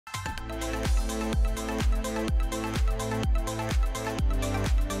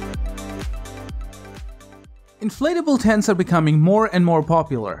Inflatable tents are becoming more and more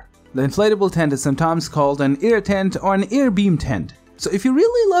popular. The inflatable tent is sometimes called an air tent or an air beam tent. So if you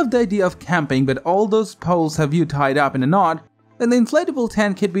really love the idea of camping but all those poles have you tied up in a knot, then the inflatable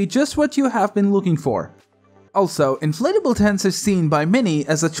tent could be just what you have been looking for. Also, inflatable tents are seen by many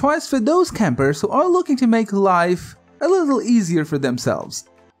as a choice for those campers who are looking to make life a little easier for themselves.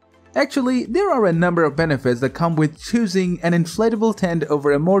 Actually, there are a number of benefits that come with choosing an inflatable tent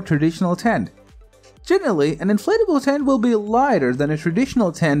over a more traditional tent. Generally, an inflatable tent will be lighter than a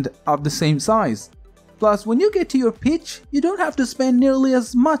traditional tent of the same size. Plus, when you get to your pitch, you don't have to spend nearly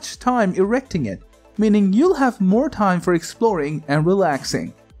as much time erecting it, meaning you'll have more time for exploring and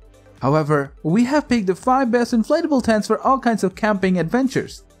relaxing. However, we have picked the 5 best inflatable tents for all kinds of camping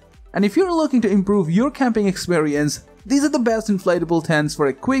adventures. And if you're looking to improve your camping experience, these are the best inflatable tents for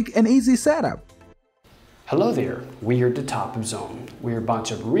a quick and easy setup. Hello there, we're the Top Zone. We're a bunch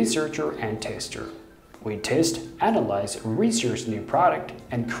of researcher and tester. We test, analyze, research new product,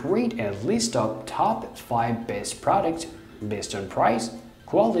 and create a list of top 5 best products based on price,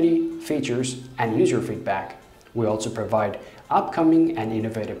 quality, features, and user feedback. We also provide upcoming and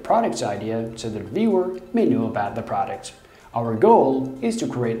innovative products idea so that the viewer may know about the product. Our goal is to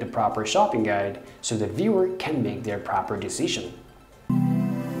create the proper shopping guide so the viewer can make their proper decision.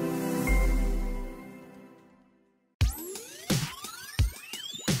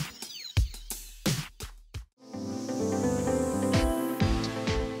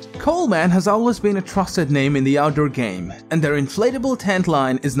 Coleman has always been a trusted name in the outdoor game, and their inflatable tent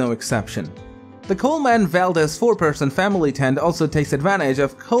line is no exception. The Coleman Valdez 4-person family tent also takes advantage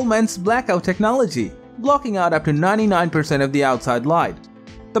of Coleman's blackout technology, blocking out up to 99% of the outside light.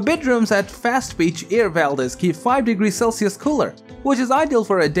 The bedrooms at Fast Beach Air Valdez keep 5 degrees Celsius cooler, which is ideal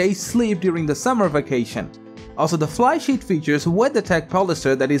for a day's sleep during the summer vacation. Also, the fly sheet features WeatherTech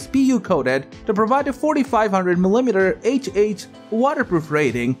polyester that is PU coated to provide a 4500mm HH waterproof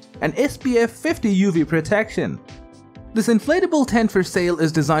rating and SPF 50 UV protection. This inflatable tent for sale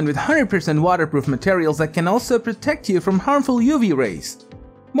is designed with 100% waterproof materials that can also protect you from harmful UV rays.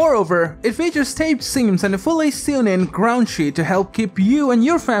 Moreover, it features taped seams and a fully sewn-in ground sheet to help keep you and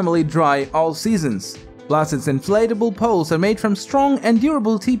your family dry all seasons. Plus, its inflatable poles are made from strong and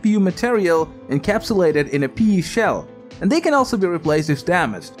durable TPU material encapsulated in a PE shell, and they can also be replaced if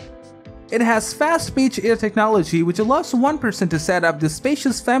damaged. It has fast pitch air technology which allows one person to set up this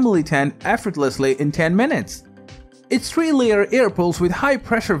spacious family tent effortlessly in 10 minutes. Its 3-layer air pools with high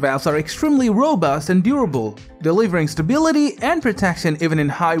pressure valves are extremely robust and durable, delivering stability and protection even in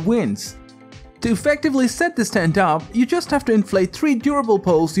high winds. To effectively set this tent up, you just have to inflate 3 durable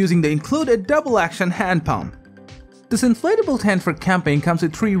poles using the included double-action hand pump. This inflatable tent for camping comes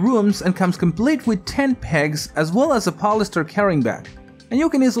with 3 rooms and comes complete with tent pegs as well as a polyester carrying bag. And you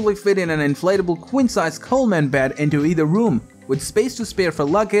can easily fit in an inflatable queen-size Coleman bed into either room, with space to spare for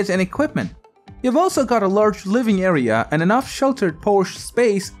luggage and equipment. You've also got a large living area and enough sheltered porch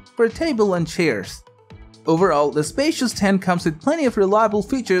space for a table and chairs. Overall, the spacious tent comes with plenty of reliable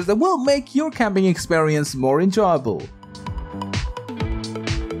features that will make your camping experience more enjoyable.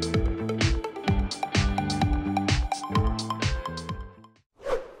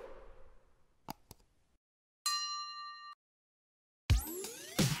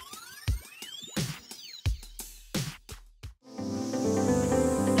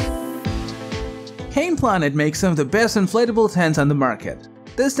 HEIMPLANET makes some of the best inflatable tents on the market.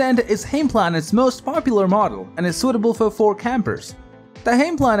 This tent is HEIMPLANET's most popular model and is suitable for 4 campers. The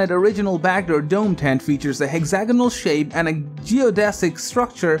HEIMPLANET original Backdoor dome tent features a hexagonal shape and a geodesic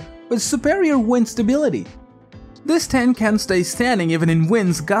structure with superior wind stability. This tent can stay standing even in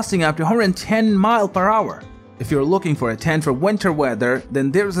winds gusting up to 110 mph. If you're looking for a tent for winter weather,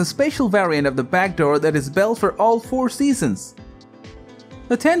 then there's a special variant of the Backdoor that is built for all 4 seasons.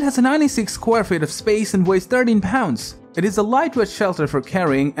 The tent has 96 square feet of space and weighs 13 pounds. It is a lightweight shelter for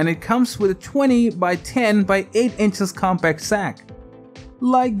carrying, and it comes with a 20 by 10 by 8 inches compact sack.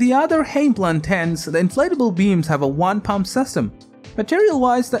 Like the other HEIMPLANET tents, the inflatable beams have a one-pump system.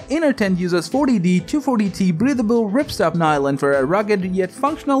 Material-wise, the inner tent uses 40D 240T breathable ripstop nylon for a rugged yet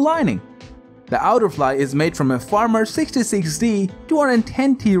functional lining. The outer fly is made from a Farmer 66D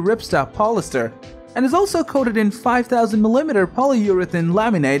 210T ripstop polyester and is also coated in 5000mm polyurethane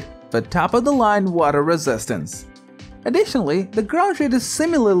laminate for top-of-the-line water resistance. Additionally, the ground sheet is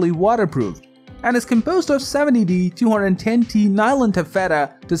similarly waterproofed and is composed of 70D 210T nylon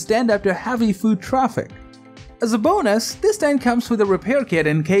taffeta to stand up to heavy foot traffic. As a bonus, this tent comes with a repair kit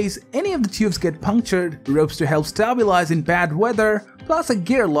in case any of the tubes get punctured, ropes to help stabilize in bad weather, plus a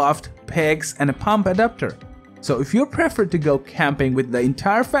gear loft, pegs, and a pump adapter. So if you prefer to go camping with the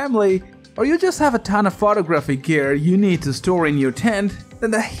entire family, or you just have a ton of photography gear you need to store in your tent,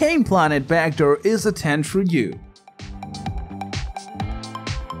 then the HEIMPLANET Backdoor is a tent for you.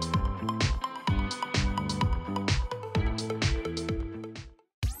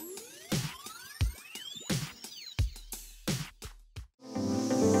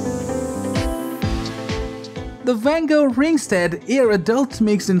 The Vango Ringstead Air Adult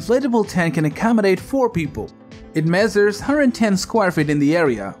Mixed Inflatable Tent can accommodate 4 people. It measures 110 square feet in the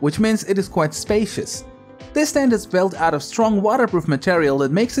area, which means it is quite spacious. This tent is built out of strong waterproof material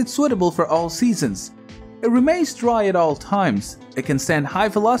that makes it suitable for all seasons. It remains dry at all times. It can stand high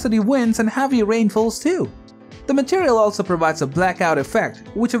velocity winds and heavy rainfalls too. The material also provides a blackout effect,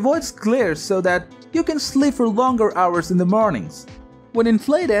 which avoids glare so that you can sleep for longer hours in the mornings. When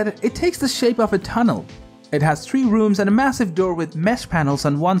inflated, it takes the shape of a tunnel. It has 3 rooms and a massive door with mesh panels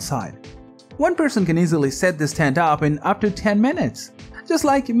on one side. One person can easily set this tent up in up to 10 minutes. Just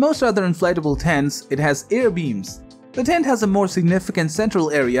like most other inflatable tents, it has air beams. The tent has a more significant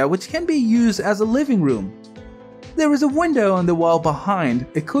central area which can be used as a living room. There is a window on the wall behind,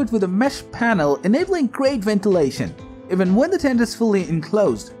 equipped with a mesh panel enabling great ventilation, even when the tent is fully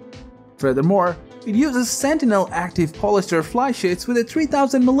enclosed. Furthermore, it uses Sentinel active polyester fly sheets with a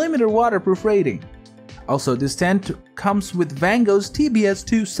 3000mm waterproof rating. Also, this tent comes with Vango's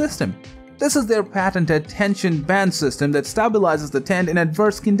TBS2 system. This is their patented tension band system that stabilizes the tent in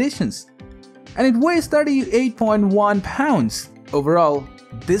adverse conditions. And it weighs 38.1 pounds. Overall,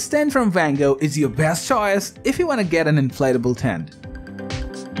 this tent from Vango is your best choice if you want to get an inflatable tent.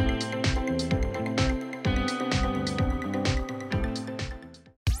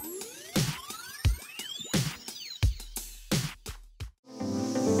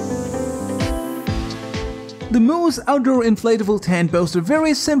 The Moose Outdoor Inflatable Tent boasts a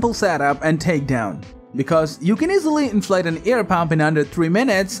very simple setup and takedown, because you can easily inflate an air pump in under 3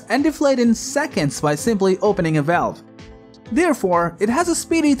 minutes and deflate in seconds by simply opening a valve. Therefore, it has a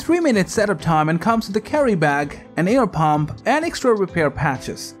speedy 3-minute setup time and comes with a carry bag, an air pump, and extra repair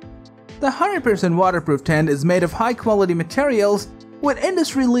patches. The 100% waterproof tent is made of high-quality materials with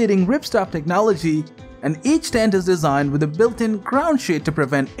industry-leading ripstop technology, and each tent is designed with a built-in ground sheet to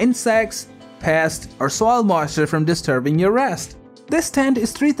prevent insects, pests, or soil moisture from disturbing your rest. This tent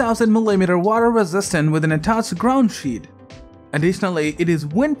is 3000mm water resistant with an attached ground sheet. Additionally, it is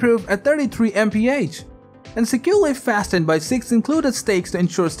windproof at 33 mph and securely fastened by 6 included stakes to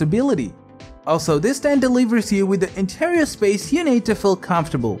ensure stability. Also, this tent delivers you with the interior space you need to feel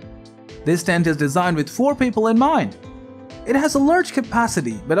comfortable. This tent is designed with 4 people in mind. It has a large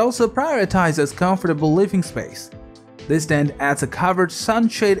capacity but also prioritizes comfortable living space. This tent adds a covered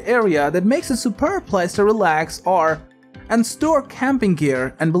sunshade area that makes a superb place to relax and store camping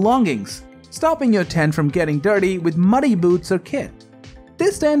gear and belongings, stopping your tent from getting dirty with muddy boots or kit.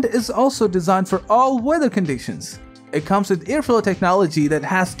 This tent is also designed for all weather conditions. It comes with airflow technology that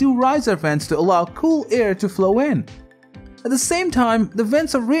has 2 riser vents to allow cool air to flow in. At the same time, the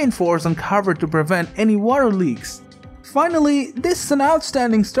vents are reinforced and covered to prevent any water leaks. Finally, this is an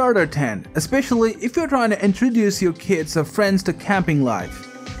outstanding starter tent, especially if you're trying to introduce your kids or friends to camping life.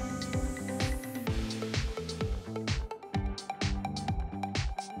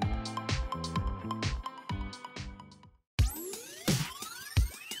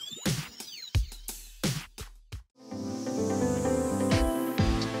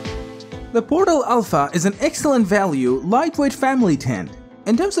 The Portal Alfa is an excellent value, lightweight family tent.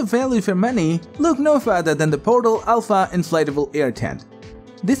 In terms of value for money, look no further than the Portal Alfa Inflatable Air Tent.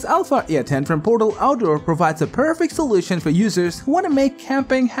 This Alfa Air Tent from Portal Outdoor provides a perfect solution for users who want to make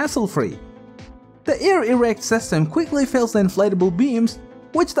camping hassle-free. The air erect system quickly fills the inflatable beams,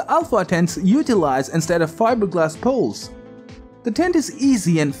 which the Alfa tents utilize instead of fiberglass poles. The tent is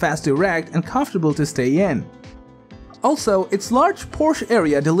easy and fast to erect and comfortable to stay in. Also, its large porch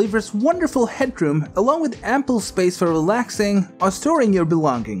area delivers wonderful headroom along with ample space for relaxing or storing your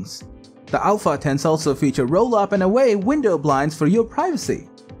belongings. The Alfa tents also feature roll-up and away window blinds for your privacy.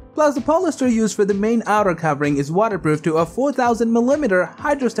 Plus, the polyester used for the main outer covering is waterproof to a 4000mm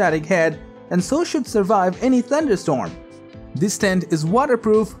hydrostatic head and so should survive any thunderstorm. This tent is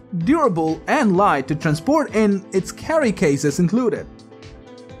waterproof, durable, and light to transport in its carry cases included.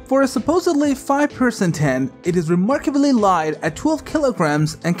 For a supposedly 5-person tent, it is remarkably light at 12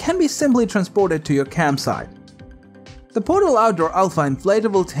 kilograms and can be simply transported to your campsite. The Portal Outdoor Alfa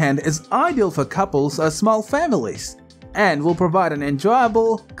Inflatable Tent is ideal for couples or small families and will provide an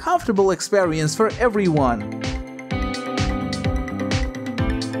enjoyable, comfortable experience for everyone.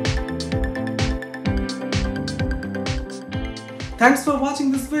 Thanks for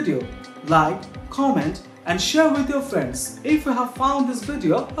watching this video. Like, comment and share with your friends if you have found this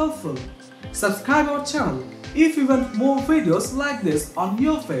video helpful. Subscribe our channel if you want more videos like this on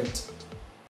your feed.